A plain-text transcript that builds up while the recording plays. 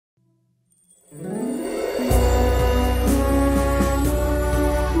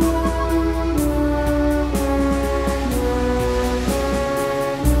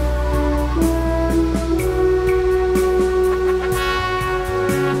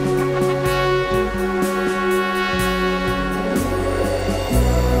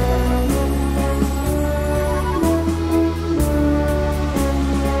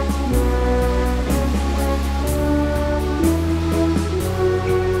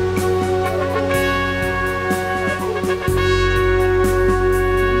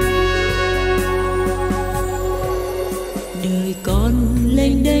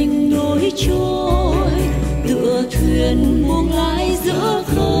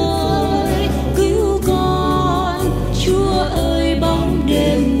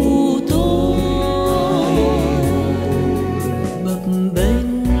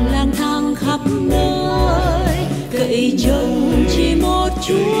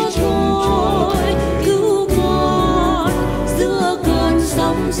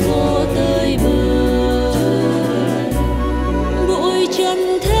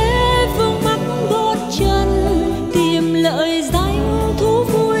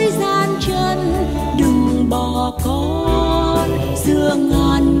giữa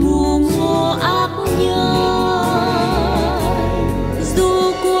ngàn mù ngô ác nhân.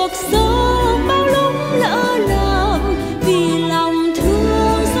 Dù cuộc sống bao lúc lỡ lầm, vì lòng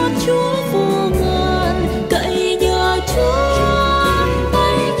thương xót Chúa vô ngần, cậy nhờ Chúa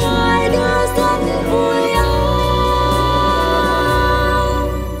tay Ngài đưa dẫn ủi an.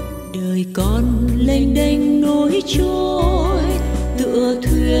 Đời con lênh đênh nổi trôi, tựa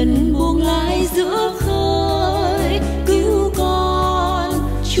thuyền buông lái giữa khơi. Cứu con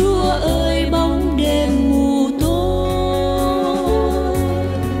Chúa ơi, bóng đêm mù tối.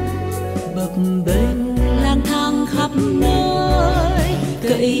 Bập bênh lang thang khắp nơi,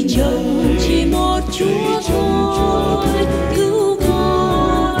 cậy trông chỉ một Chúa thôi. Cứu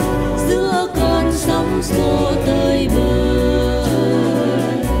con giữa cơn sóng xô tơi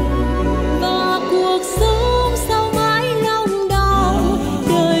bời. Và cuộc sống sao mãi long đong,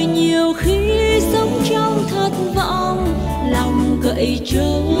 đời nhiều khi sống trong thất vọng. Lòng cậy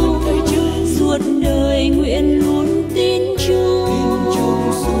trông suốt đời nguyện luôn tin Chúa.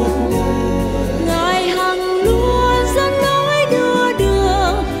 Ngài hằng luôn dẫn lối đưa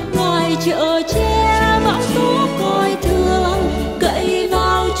đường, Ngài chở che bão tố coi thường. Cậy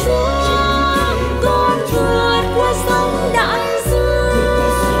vào Chúa con vượt qua sóng đại dương.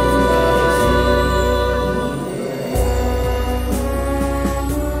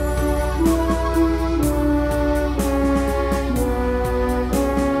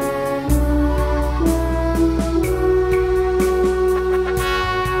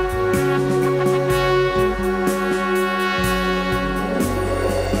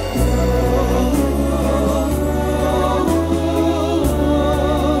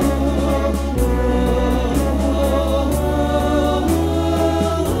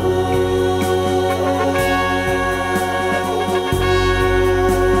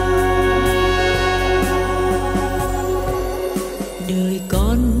 Đời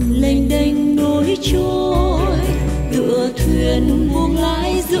con lênh đênh nổi trôi, tựa thuyền buông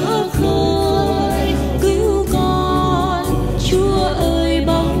lái giữa khơi. Cứu con Chúa ơi,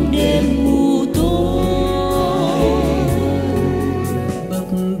 bóng đêm mù tối. Bập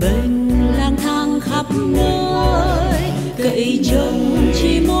bênh lang thang khắp nơi, cậy trông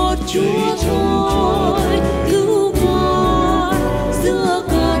chỉ một Chúa thôi. Cứu con giữa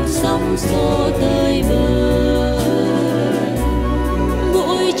cơn sóng xô tơi bời.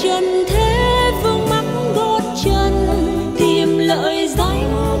 Bụi trần thế vương mắc gót chân, tìm lợi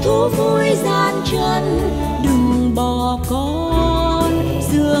danh thú vui gian chân.